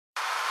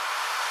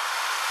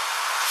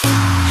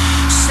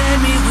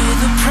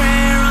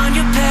prayer on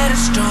your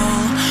pedestal,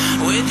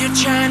 with your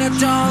China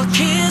doll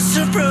kiss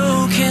of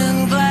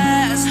broken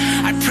glass.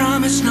 I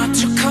promise not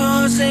to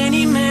cause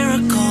any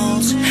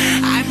miracles.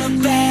 I'm a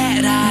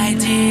bad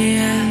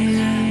idea.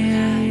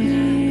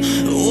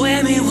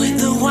 Wear me with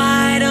the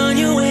white on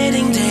your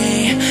wedding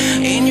day,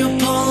 in your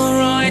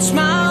Polaroid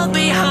smile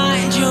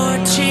behind your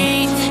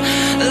teeth,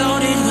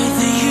 loaded with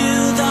the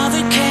youth of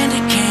the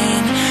candy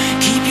cane.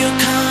 Keep your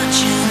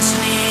conscience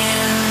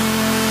near,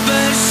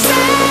 but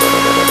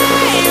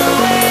stay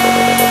away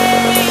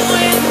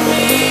with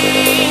me,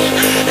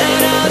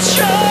 and I'll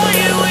show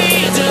you we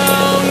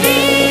don't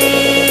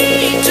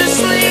need to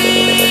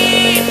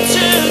sleep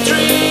to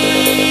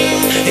dream.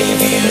 If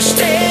you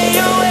stay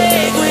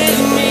awake with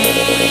me,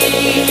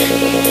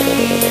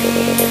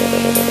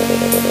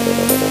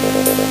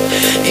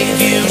 if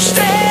you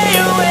stay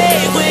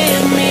awake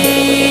with me,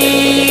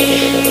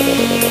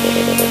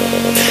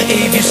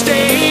 if you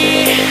stay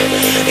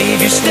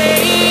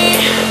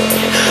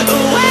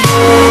away.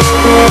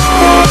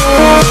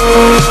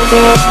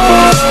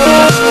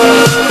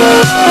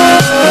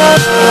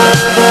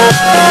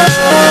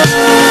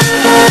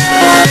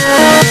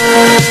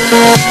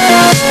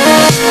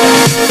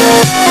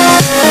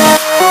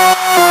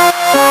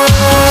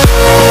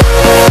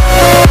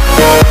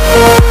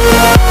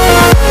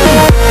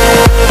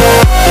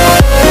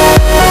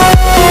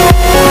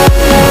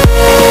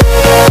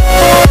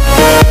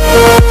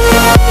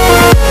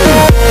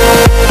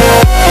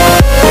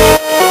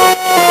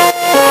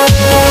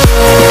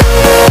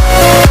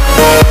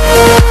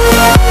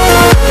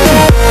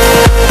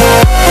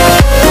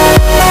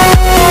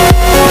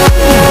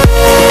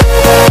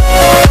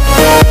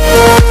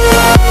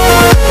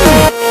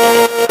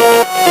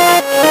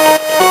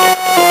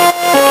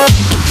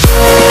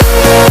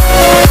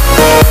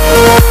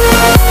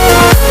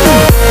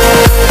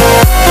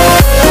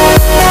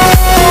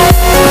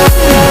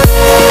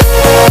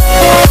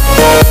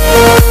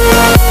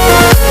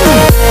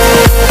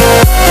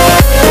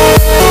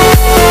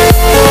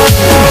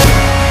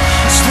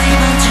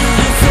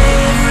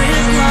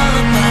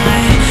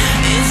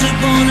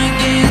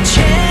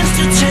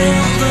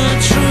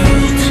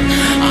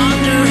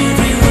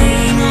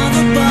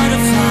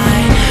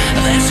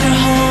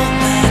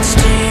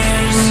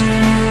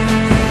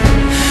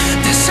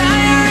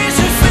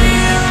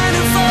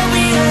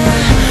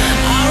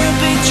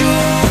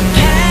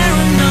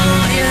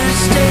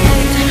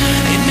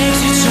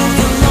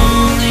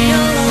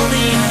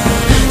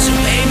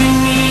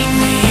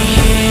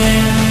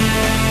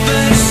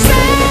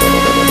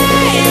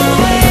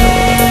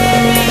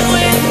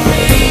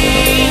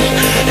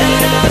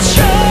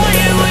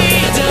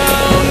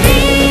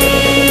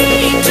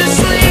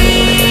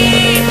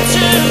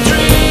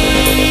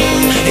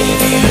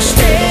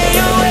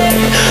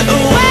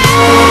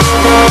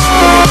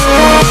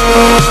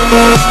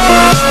 Away.